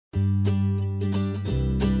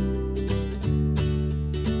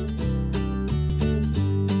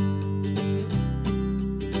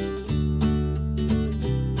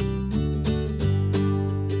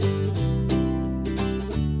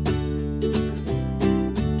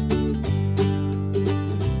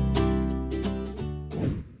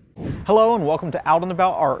Hello and welcome to Out and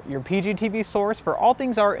About Art, your PGTV source for all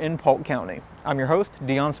things art in Polk County. I'm your host,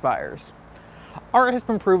 Dion Spires. Art has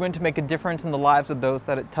been proven to make a difference in the lives of those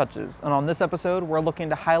that it touches, and on this episode we're looking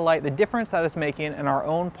to highlight the difference that it's making in our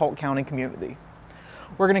own Polk County community.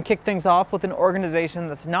 We're going to kick things off with an organization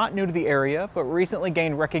that's not new to the area, but recently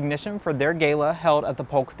gained recognition for their gala held at the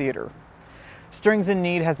Polk Theater. Strings in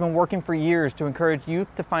Need has been working for years to encourage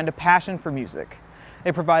youth to find a passion for music.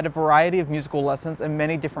 They provide a variety of musical lessons in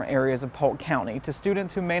many different areas of Polk County to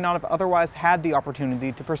students who may not have otherwise had the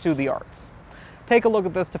opportunity to pursue the arts. Take a look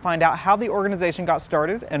at this to find out how the organization got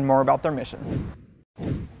started and more about their mission.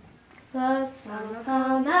 The sun will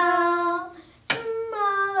come out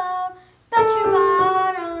tomorrow, bet your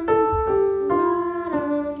bottom,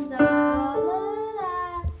 bottoms all of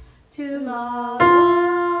that. Tomorrow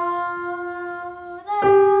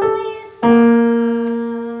there'll be sun.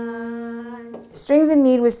 Strings in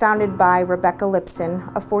Need was founded by Rebecca Lipson,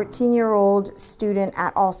 a 14-year-old student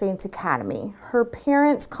at All Saints Academy. Her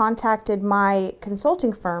parents contacted my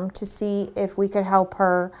consulting firm to see if we could help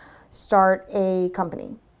her start a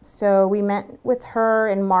company. So we met with her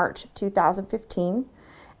in March of 2015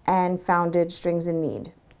 and founded Strings in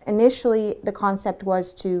Need. Initially, the concept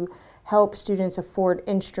was to help students afford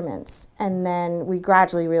instruments, and then we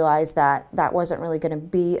gradually realized that that wasn't really going to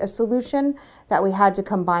be a solution, that we had to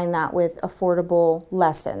combine that with affordable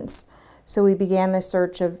lessons. So we began the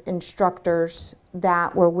search of instructors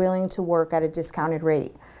that were willing to work at a discounted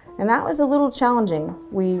rate. And that was a little challenging.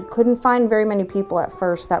 We couldn't find very many people at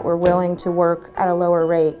first that were willing to work at a lower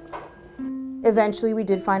rate. Eventually we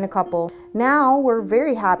did find a couple. Now we're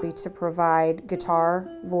very happy to provide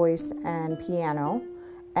guitar, voice, and piano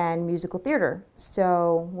and musical theater.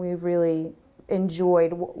 So we've really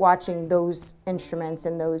enjoyed watching those instruments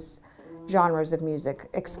and those genres of music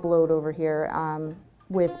explode over here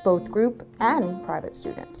with both group and private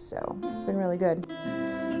students. So it's been really good.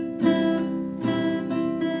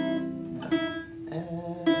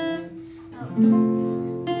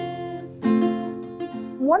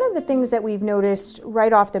 One of the things that we've noticed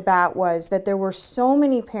right off the bat was that there were so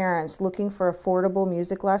many parents looking for affordable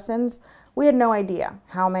music lessons. We had no idea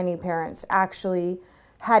how many parents actually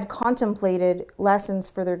had contemplated lessons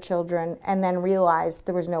for their children and then realized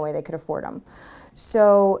there was no way they could afford them.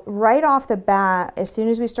 So right off the bat, as soon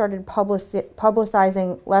as we started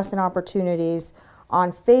publicizing lesson opportunities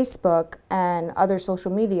on Facebook and other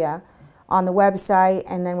social media, on the website,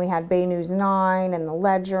 and then we had Bay News 9 and the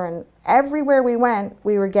Ledger, and everywhere we went,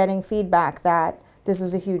 we were getting feedback that this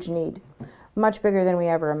was a huge need, much bigger than we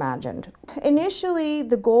ever imagined. Initially,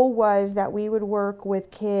 the goal was that we would work with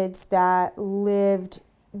kids that lived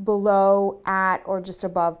below, at, or just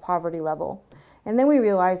above poverty level. And then we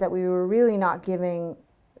realized that we were really not giving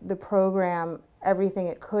the program everything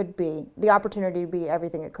it could be, the opportunity to be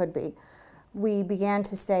everything it could be. We began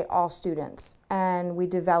to say all students, and we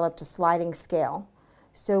developed a sliding scale.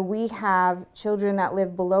 So we have children that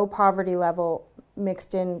live below poverty level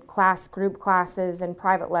mixed in group classes and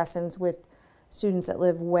private lessons with students that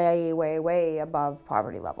live way, way, way above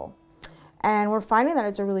poverty level. And we're finding that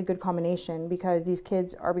it's a really good combination because these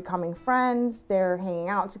kids are becoming friends, they're hanging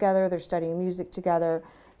out together, they're studying music together.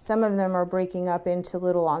 Some of them are breaking up into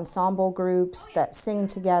little ensemble groups that sing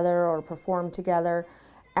together or perform together.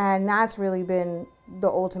 And that's really been the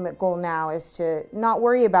ultimate goal now, is to not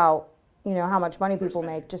worry about, how much money people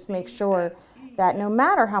make. Just make sure that no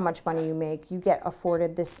matter how much money you make, you get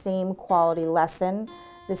afforded the same quality lesson,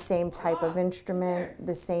 the same type of instrument,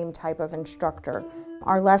 the same type of instructor.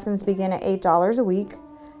 Our lessons begin at $8 a week,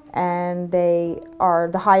 and the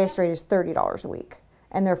highest rate is $30 a week.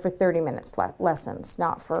 And they're for 30 minutes lessons,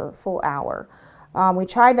 not for a full hour. We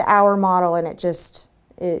tried the hour model, and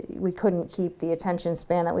we couldn't keep the attention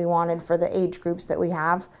span that we wanted for the age groups that we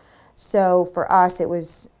have. So for us, it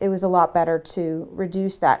was a lot better to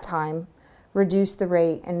reduce that time, reduce the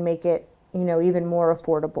rate, and make it, even more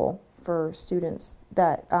affordable for students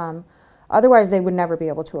that otherwise they would never be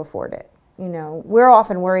able to afford it. We're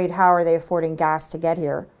often worried, how are they affording gas to get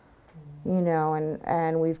here?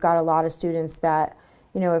 And we've got a lot of students that,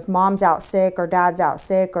 if mom's out sick or dad's out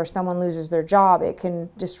sick or someone loses their job, it can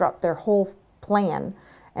disrupt their whole plan.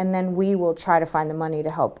 And then we will try to find the money to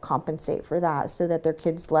help compensate for that so that their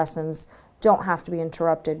kids' lessons don't have to be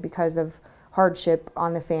interrupted because of hardship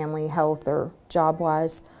on the family, health, or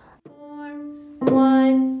job-wise.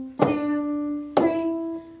 1, 2, 3,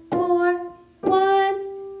 4.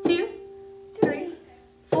 1, 2, 3,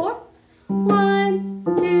 4. 1,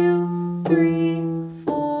 2, 3,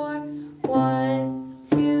 4. 1,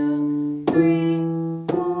 2, 3,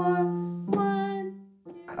 4. 1.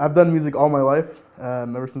 I've done music all my life.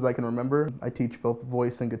 ever since I can remember. I teach both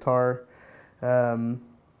voice and guitar. I'm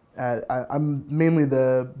mainly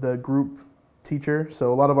the group teacher,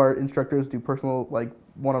 so a lot of our instructors do personal, like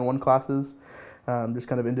one-on-one classes, just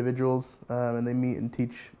kind of individuals, and they meet and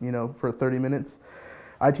teach, for 30 minutes.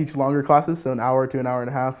 I teach longer classes, so an hour to an hour and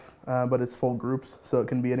a half, but it's full groups, so it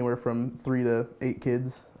can be anywhere from 3 to 8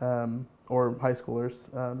 kids, or high schoolers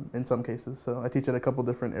in some cases. So I teach at a couple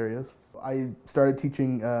different areas. I started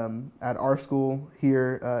teaching at our school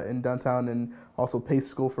here in downtown, and also Pace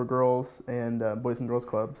School for Girls and Boys and Girls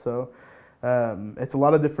Club. So it's a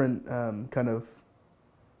lot of different kind of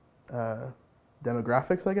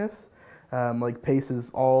demographics, I guess. Like Pace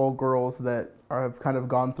is all girls that have kind of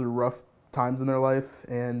gone through rough times in their life,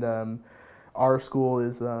 and our school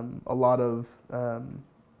is a lot of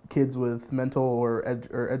kids with mental or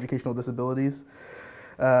educational disabilities.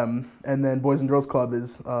 And then Boys and Girls Club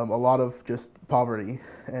is a lot of just poverty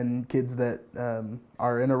and kids that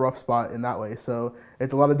are in a rough spot in that way. So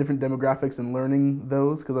it's a lot of different demographics and learning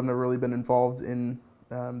those, because I've never really been involved in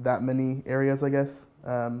that many areas, I guess,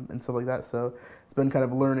 and stuff like that. So it's been kind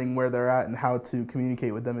of learning where they're at and how to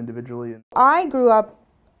communicate with them individually. I grew up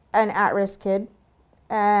an at-risk kid,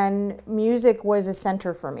 and music was a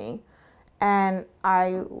center for me. And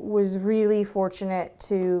I was really fortunate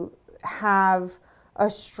to have a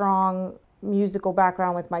strong musical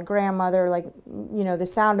background with my grandmother, like, The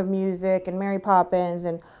Sound of Music and Mary Poppins,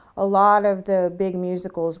 and a lot of the big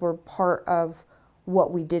musicals were part of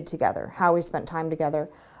what we did together, how we spent time together.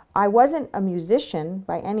 I wasn't a musician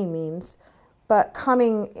by any means, but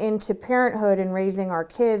coming into parenthood and raising our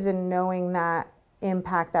kids and knowing that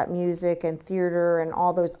impact that music and theater and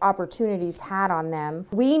all those opportunities had on them,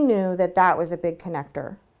 we knew that that was a big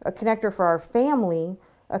connector for our family,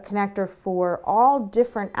 a connector for all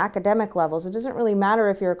different academic levels. It doesn't really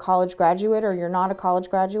matter if you're a college graduate or you're not a college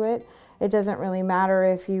graduate. It doesn't really matter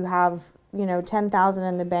if you have, $10,000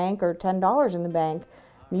 in the bank or $10 in the bank.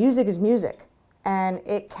 Music is music, and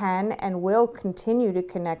it can and will continue to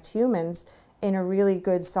connect humans in a really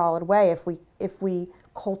good, solid way if we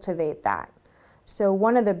cultivate that. So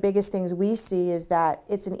one of the biggest things we see is that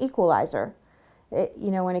it's an equalizer.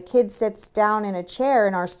 When a kid sits down in a chair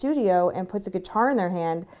in our studio and puts a guitar in their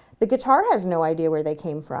hand, the guitar has no idea where they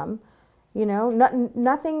came from.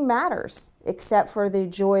 Nothing matters except for the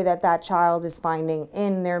joy that that child is finding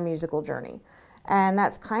in their musical journey. And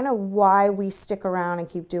that's kind of why we stick around and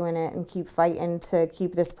keep doing it and keep fighting to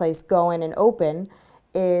keep this place going and open,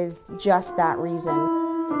 is just that reason.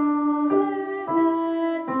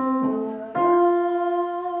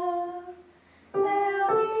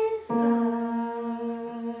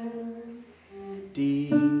 D,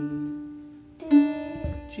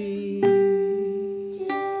 G,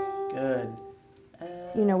 good.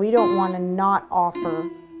 We don't want to not offer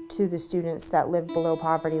to the students that live below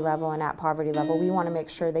poverty level and at poverty level. We want to make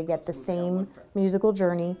sure they get the same musical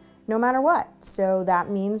journey no matter what. So that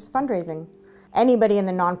means fundraising. Anybody in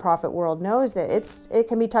the nonprofit world knows that it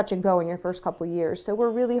can be touch and go in your first couple years. So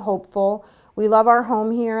we're really hopeful. We love our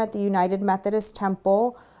home here at the United Methodist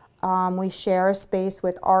Temple. We share a space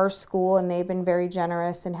with our school, and they've been very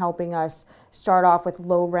generous in helping us start off with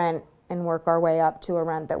low rent and work our way up to a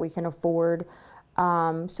rent that we can afford.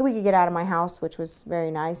 So we could get out of my house, which was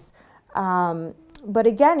very nice. But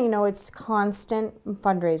again, it's constant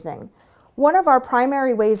fundraising. One of our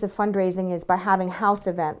primary ways of fundraising is by having house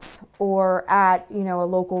events, or at, a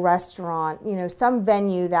local restaurant, some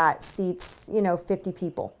venue that seats, 50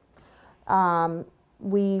 people.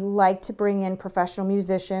 We like to bring in professional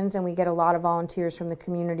musicians, and we get a lot of volunteers from the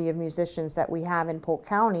community of musicians that we have in Polk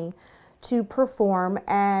County to perform,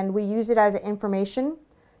 and we use it as an information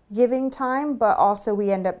giving time, but also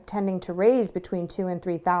we end up tending to raise between $2,000 and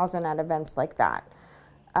 $3,000 at events like that.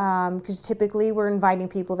 Because typically we're inviting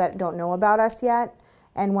people that don't know about us yet,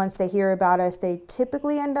 and once they hear about us, they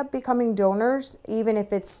typically end up becoming donors. Even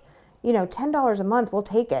if it's, $10 a month, we'll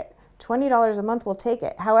take it. $20 a month, we'll take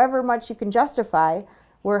it. However much you can justify,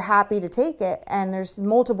 we're happy to take it, and there's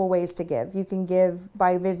multiple ways to give. You can give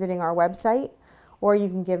by visiting our website, or you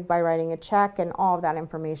can give by writing a check, and all of that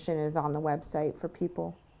information is on the website for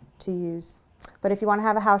people to use. But if you want to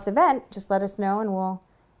have a house event, just let us know, and we'll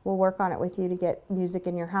work on it with you to get music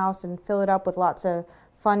in your house and fill it up with lots of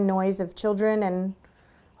fun noise of children and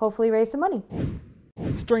hopefully raise some money.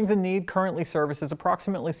 Strings in Need currently services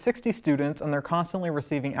approximately 60 students, and they're constantly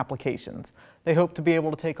receiving applications. They hope to be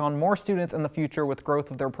able to take on more students in the future with growth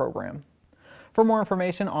of their program. For more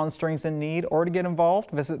information on Strings in Need or to get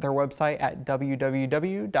involved, visit their website at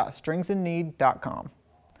www.stringsinneed.com.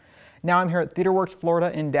 Now I'm here at TheatreWorks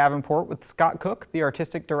Florida in Davenport with Scott Cook, the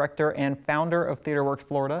Artistic Director and founder of TheatreWorks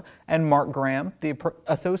Florida, and Mark Graham, the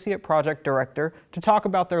Associate Project Director, to talk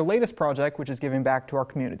about their latest project, which is giving back to our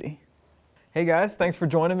community. Hey guys, thanks for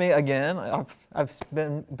joining me again. I've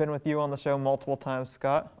been with you on the show multiple times,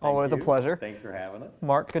 Scott. Always a pleasure. Thanks for having us.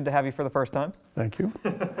 Mark, good to have you for the first time. Thank you.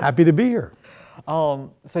 Happy to be here. So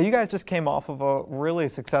you guys just came off of a really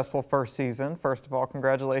successful first season. First of all,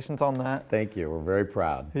 congratulations on that. Thank you. We're very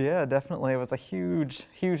proud. Yeah, definitely. It was a huge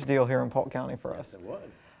deal here in Polk County for us. Yes, it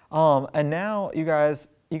was. And now you guys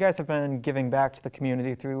have been giving back to the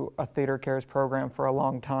community through a TheatreCares program for a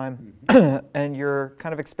long time, and you're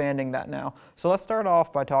kind of expanding that now. So let's start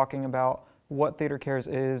off by talking about what TheatreCares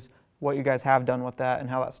is, what you guys have done with that, and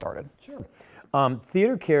how that started. Sure.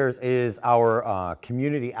 TheatreCares is our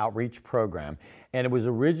community outreach program, and it was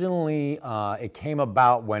originally, it came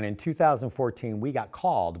about when in 2014 we got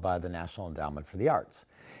called by the National Endowment for the Arts.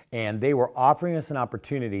 And they were offering us an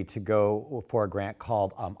opportunity to go for a grant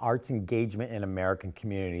called Arts Engagement in American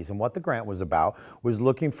Communities. And what the grant was about was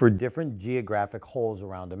looking for different geographic holes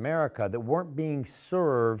around America that weren't being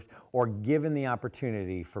served or given the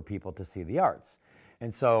opportunity for people to see the arts.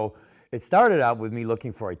 And so it started out with me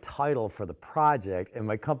looking for a title for the project, and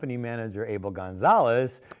my company manager, Abel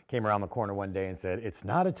Gonzalez, came around the corner one day and said, "It's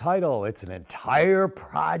not a title, it's an entire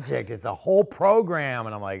project, it's a whole program."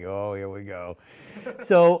 And I'm like, oh, here we go.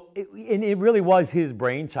 So, it really was his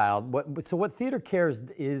brainchild. So what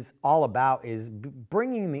TheatreCares is all about is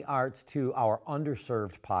bringing the arts to our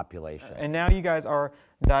underserved population. And now you guys are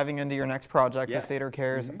diving into your next project Yes. with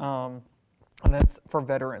TheatreCares. And that's for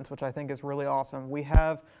veterans, which I think is really awesome. We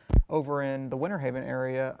have over in the Winter Haven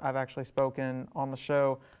area, I've actually spoken on the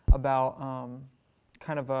show about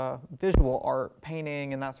kind of a visual art,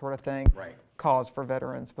 painting and that sort of thing, cause for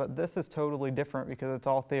veterans. But this is totally different because it's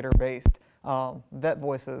all theater-based. Vet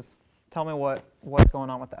Voices, tell me what's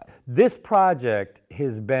going on with that. This project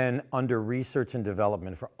has been under research and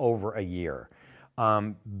development for over a year.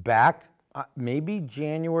 Back maybe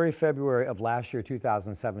January, February of last year,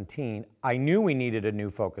 2017, I knew we needed a new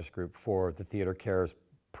focus group for the TheatreCares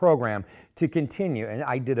program to continue. And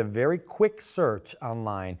I did a very quick search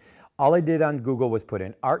online. All I did on Google was put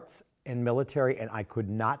in arts and military, and I could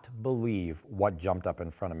not believe what jumped up in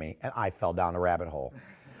front of me, and I fell down a rabbit hole.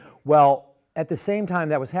 Well, at the same time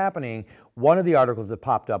that was happening, one of the articles that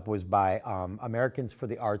popped up was by Americans for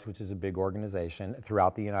the Arts, which is a big organization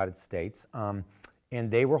throughout the United States. And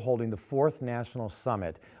they were holding the 4th National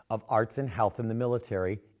Summit of Arts and Health in the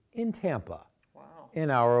Military in Tampa, an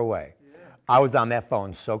hour away. Yeah. I was on that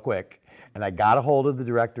phone so quick, and I got a hold of the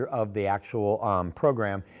director of the actual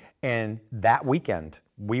program, and that weekend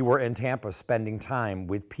we were in Tampa spending time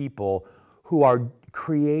with people who are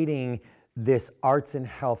creating this arts and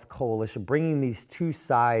health coalition, bringing these two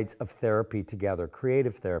sides of therapy together,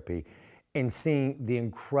 creative therapy, and seeing the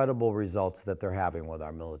incredible results that they're having with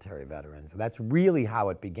our military veterans. That's really how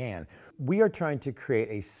it began. We are trying to create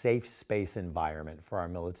a safe space environment for our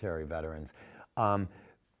military veterans.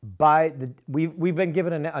 We've been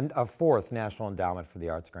given a 4th National Endowment for the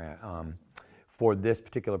Arts grant for this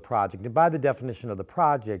particular project. And by the definition of the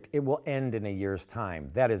project, it will end in a year's time.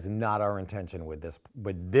 That is not our intention with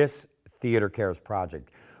this TheatreCares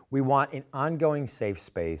project. We want an ongoing safe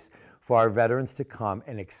space for our veterans to come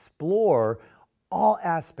and explore all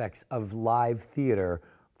aspects of live theater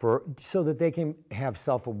so that they can have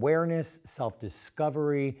self-awareness,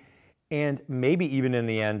 self-discovery, and maybe even in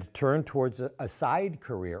the end turn towards a side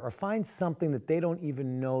career or find something that they don't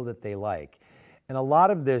even know that they like. And a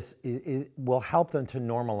lot of this will help them to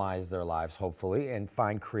normalize their lives, hopefully, and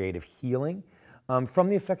find creative healing from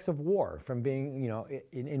the effects of war, from being,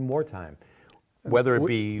 in wartime. Whether it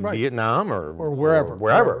be Vietnam or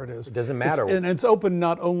wherever it is. It doesn't matter. And it's open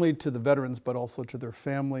not only to the veterans, but also to their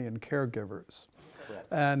family and caregivers. Correct.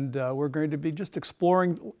 And we're going to be just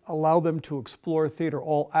allow them to explore theater,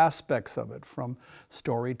 all aspects of it, from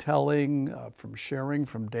storytelling, from sharing,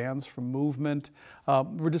 from dance, from movement.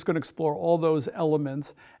 We're just going to explore all those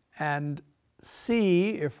elements and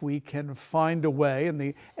see if we can find a way, and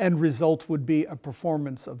the end result would be a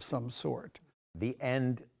performance of some sort. The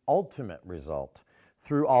end ultimate result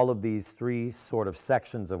through all of these 3 sort of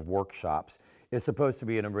sections of workshops is supposed to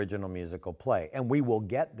be an original musical play. And we will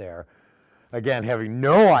get there, again, having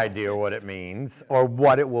no idea what it means or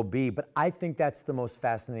what it will be. But I think that's the most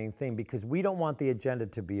fascinating thing, because we don't want the agenda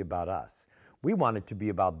to be about us. We want it to be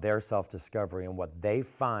about their self-discovery and what they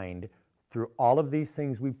find through all of these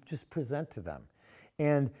things we just present to them.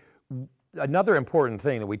 And another important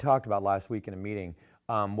thing that we talked about last week in a meeting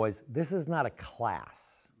was this is not a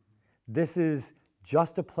class. This is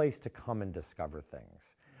just a place to come and discover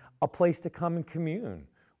things. a place to come and commune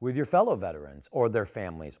with your fellow veterans or their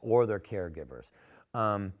families or their caregivers.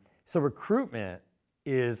 So recruitment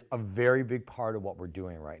is a very big part of what we're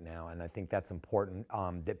doing right now, and I think that's important,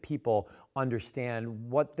 that people understand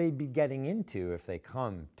what they'd be getting into if they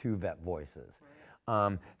come to Vet Voices.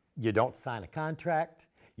 You don't sign a contract,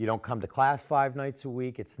 you don't come to class 5 nights a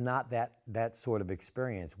week. It's not that sort of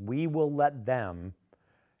experience. We will let them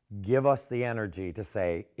give us the energy to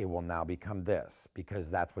say, it will now become this, because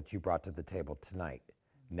that's what you brought to the table tonight.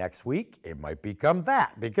 Next week, it might become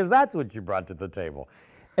that, because that's what you brought to the table.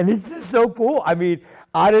 And it's just so cool. I mean,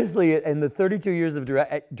 honestly, in the 32 years of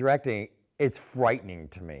directing, it's frightening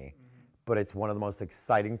to me, but it's one of the most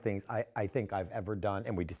exciting things I think I've ever done,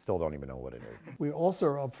 and we still don't even know what it is. We also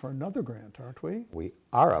are up for another grant, aren't we? We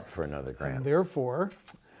are up for another grant. And therefore,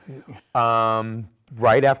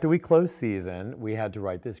 right after we closed season, we had to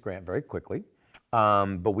write this grant very quickly,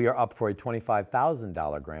 but we are up for a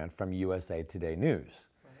 $25,000 grant from USA Today News.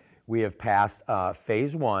 We have passed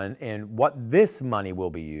phase 1, and what this money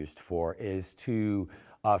will be used for is to,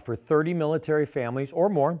 for 30 military families or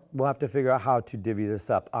more, we'll have to figure out how to divvy this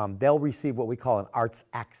up. They'll receive what we call an Arts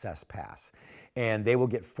Access Pass, and they will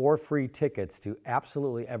get 4 free tickets to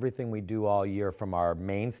absolutely everything we do all year, from our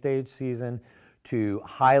main stage season to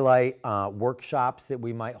highlight workshops that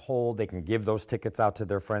we might hold. They can give those tickets out to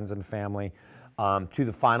their friends and family, to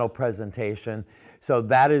the final presentation. So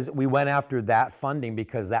that is, we went after that funding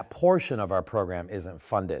because that portion of our program isn't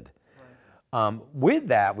funded. Right. With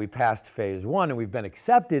that, we passed phase 1 and we've been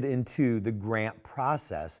accepted into the grant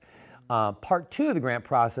process. Part 2 of the grant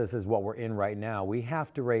process is what we're in right now. We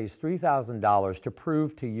have to raise $3,000 to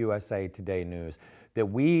prove to USA Today News that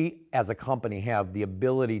we as a company have the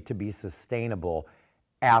ability to be sustainable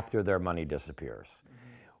after their money disappears.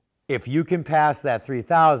 If you can pass that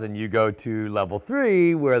 3,000, you go to level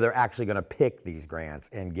 3, where they're actually going to pick these grants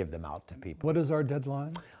and give them out to people. what is our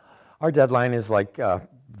deadline? Our deadline is like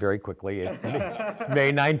very quickly. It's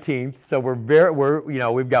May 19th, so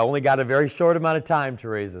we've only got a very short amount of time to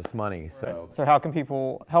raise this money. So how can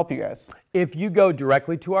people help you guys? If you go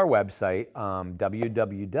directly to our website,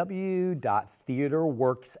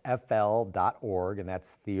 www.theatreworksfl.org, and that's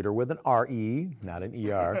theater with an R-E, not an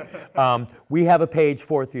E-R, we have a page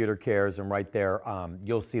for TheatreCares, and right there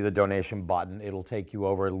you'll see the donation button. It'll take you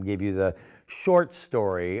over. It'll give you the short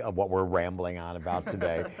story of what we're rambling on about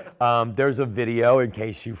today. There's a video in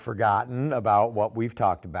case you've forgotten about what we've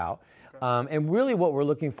talked about. And really what we're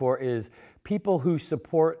looking for is people who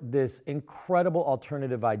support this incredible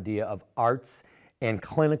alternative idea of arts and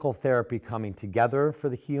clinical therapy coming together for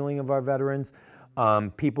the healing of our veterans,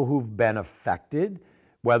 people who've been affected,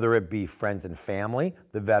 whether it be friends and family,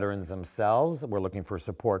 the veterans themselves, we're looking for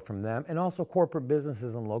support from them, and also corporate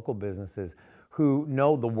businesses and local businesses who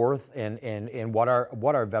know the worth and what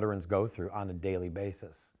our veterans go through on a daily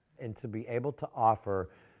basis. And to be able to offer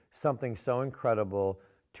something so incredible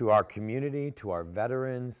to our community, to our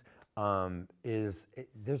veterans, there's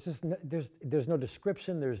no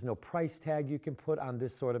description, there's no price tag you can put on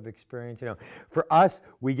this sort of experience. You know, for us,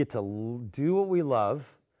 we get to do what we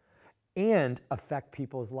love and affect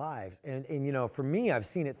people's lives. And you know, for me, I've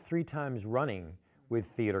seen it 3 times running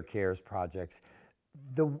with TheatreCares projects.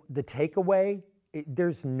 The takeaway,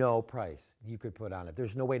 there's no price you could put on it.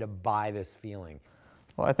 There's no way to buy this feeling.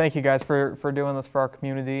 Well, I thank you guys for doing this for our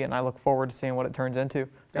community, and I look forward to seeing what it turns into.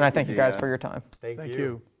 And I thank you guys for your time. Thank you. Thank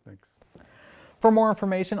you. Thanks. For more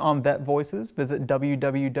information on Vet Voices, visit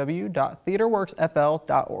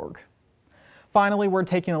www.theatreworksfl.org. Finally, we're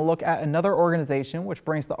taking a look at another organization which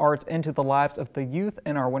brings the arts into the lives of the youth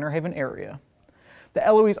in our Winter Haven area. The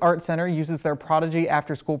Eloise Art Center uses their Prodigy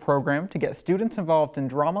after-school program to get students involved in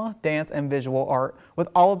drama, dance, and visual art, with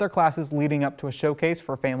all of their classes leading up to a showcase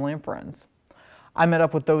for family and friends. I met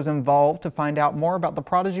up with those involved to find out more about the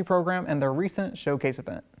Prodigy program and their recent showcase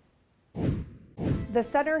event. The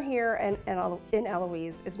center here in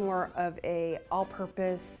Eloise is more of a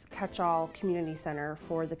all-purpose, catch-all community center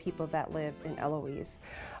for the people that live in Eloise.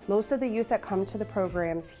 Most of the youth that come to the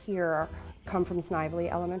programs here come from Snively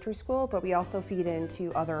Elementary School, but we also feed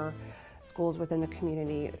into other schools within the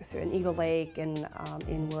community, in Eagle Lake and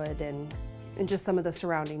Inwood and just some of the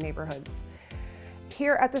surrounding neighborhoods.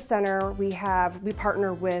 Here at the center, we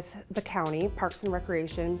partner with the county, Parks and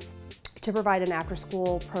Recreation, to provide an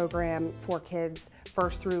after-school program for kids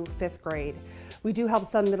 1st through 5th grade. We do help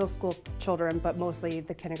some middle school children, but mostly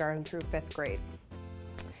the kindergarten through 5th grade.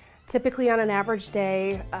 Typically on an average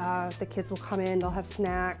day, the kids will come in, they'll have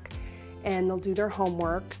snack, and they'll do their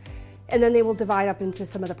homework. And then they will divide up into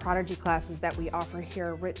some of the Prodigy classes that we offer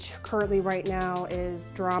here, which currently right now is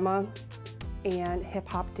drama and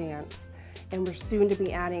hip-hop dance. and we're soon to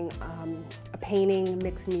be adding a painting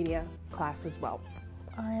mixed media class as well.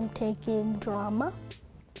 I am taking drama.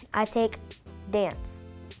 I take dance.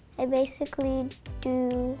 I basically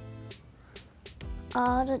do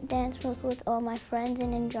all the dance moves with all my friends,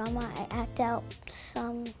 and in drama I act out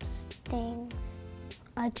some things.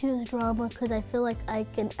 I choose drama because I feel like I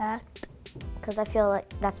can act. Because I feel like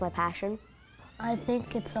that's my passion. I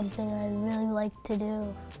think it's something I really like to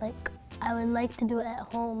do. Like, I would like to do it at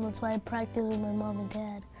home. That's why I practice with my mom and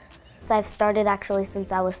dad. So I've started actually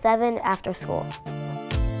since I was 7 after school.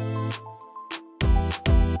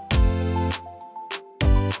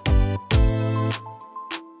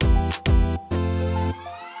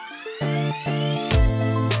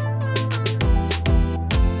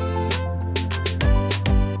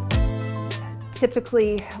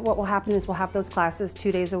 Typically, what will happen is we'll have those classes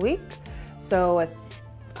 2 days a week. So if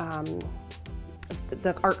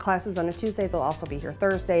the art classes on a Tuesday, they'll also be here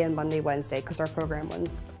Thursday and Monday, Wednesday, because our program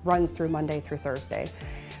runs through Monday through Thursday.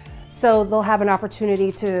 So they'll have an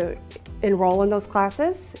opportunity to enroll in those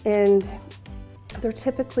classes, and they're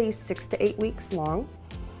typically 6 to 8 weeks long.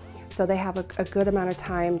 So they have a good amount of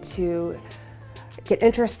time to get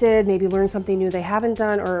interested, maybe learn something new they haven't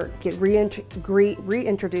done, or get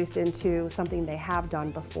reintroduced into something they have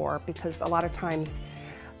done before, because a lot of times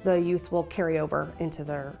the youth will carry over into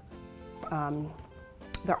their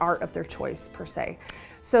art of their choice, per se.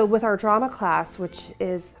 So with our drama class, which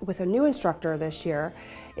is with a new instructor this year,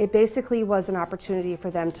 it basically was an opportunity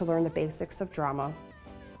for them to learn the basics of drama,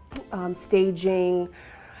 staging,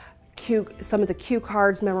 some of the cue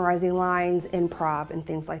cards, memorizing lines, improv, and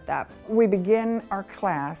things like that. We begin our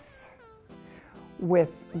class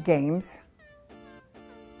with games,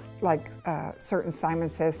 like certain Simon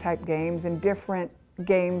Says type games, and different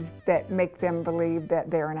games that make them believe that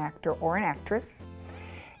they're an actor or an actress,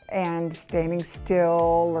 and standing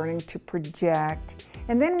still, learning to project.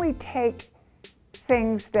 And then we take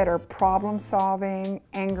things that are problem solving,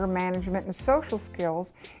 anger management, and social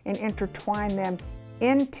skills, and intertwine them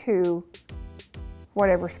into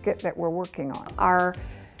whatever skit that we're working on. Our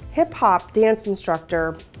hip hop dance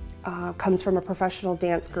instructor comes from a professional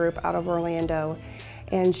dance group out of Orlando,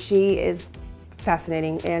 and she is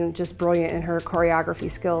fascinating and just brilliant in her choreography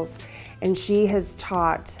skills. And she has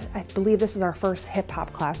taught, I believe this is our first hip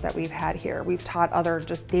hop class that we've had here. We've taught other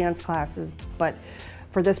just dance classes, but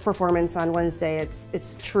for this performance on Wednesday,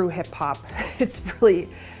 it's true hip hop. It's really,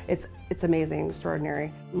 it's amazing,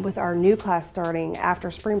 extraordinary. With our new class starting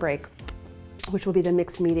after spring break, which will be the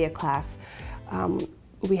mixed media class,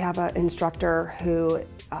 we have an instructor who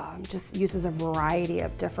just uses a variety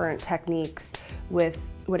of different techniques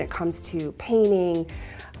when it comes to painting,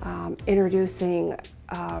 introducing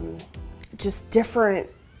just different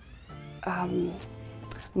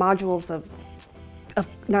modules of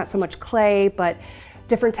not so much clay, but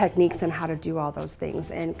different techniques on how to do all those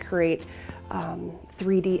things and create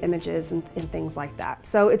 3D images and things like that.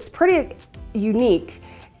 So it's pretty unique,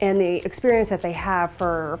 and the experience that they have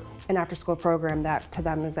for an after-school program that to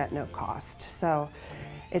them is at no cost. So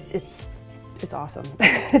it's awesome.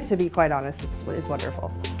 To be quite honest, it's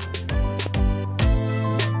wonderful.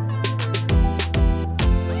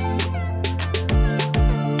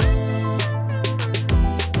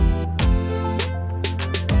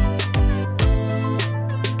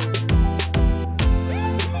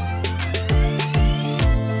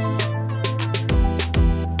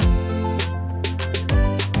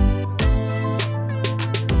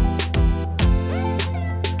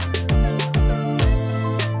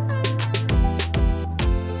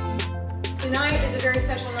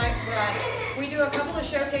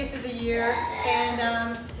 Showcases a year,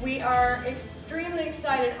 and we are extremely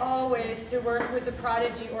excited always to work with the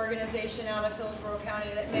Prodigy organization out of Hillsborough County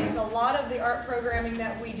that makes a lot of the art programming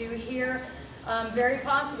that we do here very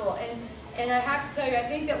possible. And I have to tell you, I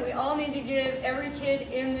think that we all need to give every kid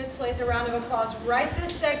in this place a round of applause right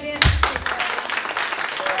this second.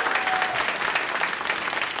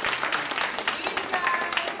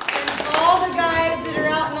 All the guys that are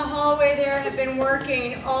out in the hallway there have been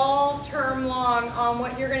working all term long on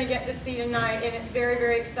what you're going to get to see tonight, and it's very,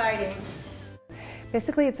 very exciting.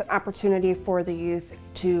 Basically, it's an opportunity for the youth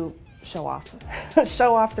to show off,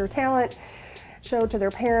 show off their talent, show to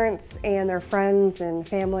their parents and their friends and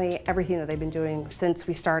family everything that they've been doing since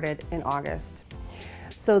we started in August.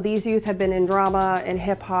 So these youth have been in drama and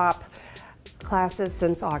hip hop classes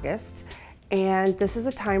since August, and this is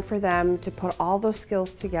a time for them to put all those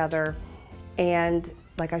skills together and,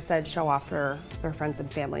 like I said, show off their friends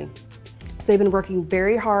and family. So they've been working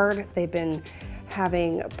very hard. They've been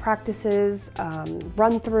having practices,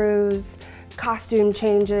 run-throughs, costume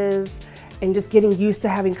changes, and just getting used to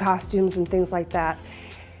having costumes and things like that.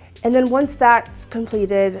 And then once that's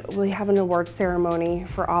completed, we have an award ceremony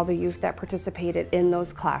for all the youth that participated in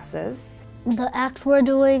those classes. The act we're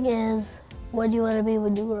doing is What Do You Want to Be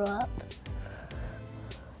When You Grow Up?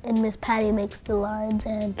 And Miss Patty makes the lines,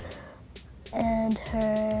 and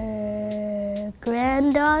her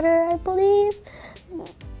granddaughter, I believe,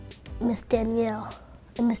 Miss Danielle.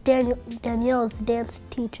 And Miss Danielle is the dance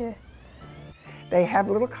teacher. They have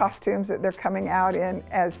little costumes that they're coming out in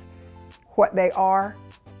as what they are,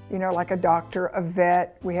 you know, like a doctor, a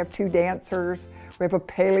vet. We have 2 dancers, we have a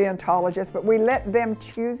paleontologist, but we let them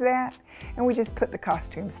choose that, and we just put the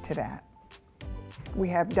costumes to that. We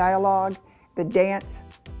have dialogue, the dance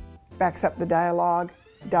backs up the dialogue,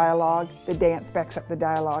 the dance backs up the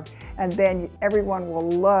dialogue, and then everyone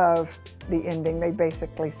will love the ending. They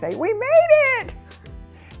basically say, "We made it!"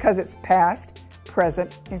 Because it's past,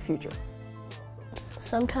 present, and future.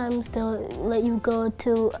 Sometimes they'll let you go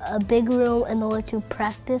to a big room and they'll let you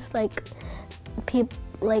practice. Like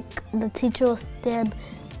the teacher will stand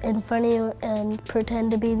in front of you and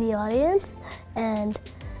pretend to be the audience. And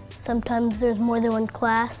sometimes there's more than one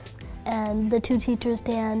class, and the 2 teachers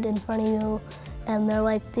stand in front of you, and they're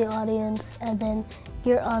like the audience. And then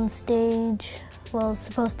you're on stage, well,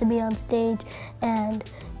 supposed to be on stage, and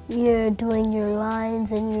you're doing your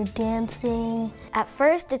lines and you're dancing. At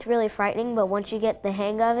first it's really frightening, but once you get the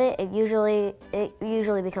hang of it, it usually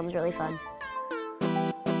becomes really fun.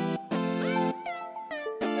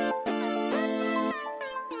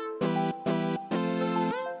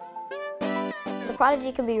 The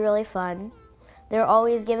Prodigy can be really fun. They're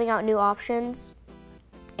always giving out new options,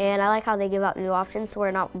 and I like how they give out new options so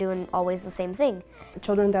we're not doing always the same thing.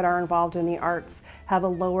 Children that are involved in the arts have a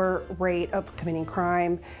lower rate of committing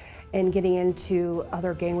crime and getting into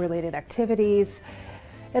other gang-related activities.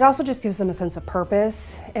 It also just gives them a sense of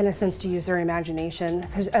purpose and a sense to use their imagination,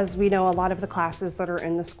 because as we know, a lot of the classes that are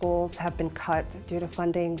in the schools have been cut due to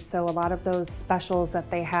funding, so a lot of those specials that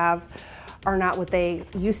they have are not what they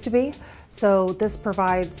used to be. So this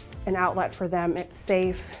provides an outlet for them. It's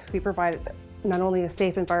safe. We provide not only a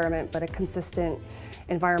safe environment, but a consistent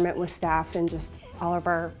environment with staff and just all of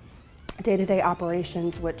our day-to-day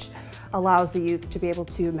operations, which allows the youth to be able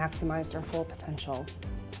to maximize their full potential.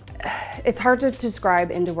 It's hard to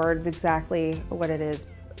describe into words exactly what it is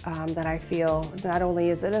that I feel. Not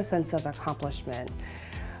only is it a sense of accomplishment,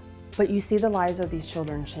 but you see the lives of these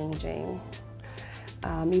children changing.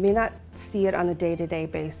 You may not see it on a day-to-day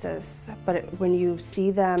basis, but when you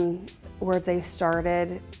see them where they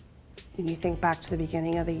started, and you think back to the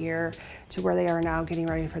beginning of the year to where they are now getting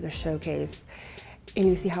ready for the showcase, and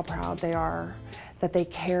you see how proud they are, that they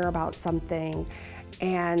care about something,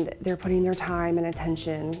 and they're putting their time and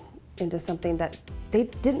attention into something that they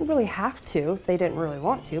didn't really have to, they didn't really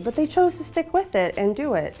want to, but they chose to stick with it and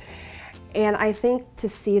do it. And I think to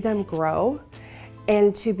see them grow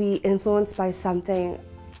and to be influenced by something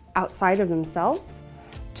outside of themselves,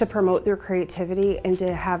 to promote their creativity and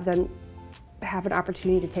to have them have an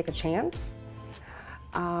opportunity to take a chance,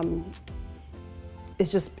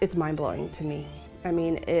 it's mind-blowing to me. I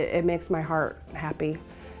mean, it makes my heart happy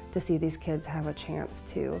to see these kids have a chance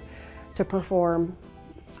to perform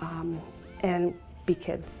and be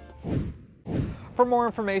kids. For more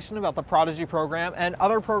information about the Prodigy program and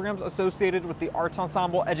other programs associated with the Arts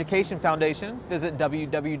Ensemble Education Foundation, visit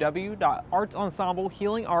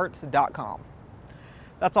www.artsensemblehealingarts.com.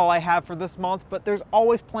 That's all I have for this month, but there's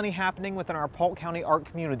always plenty happening within our Polk County art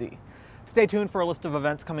community. Stay tuned for a list of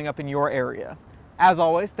events coming up in your area. As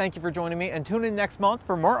always, thank you for joining me, and tune in next month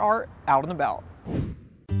for more art out and about.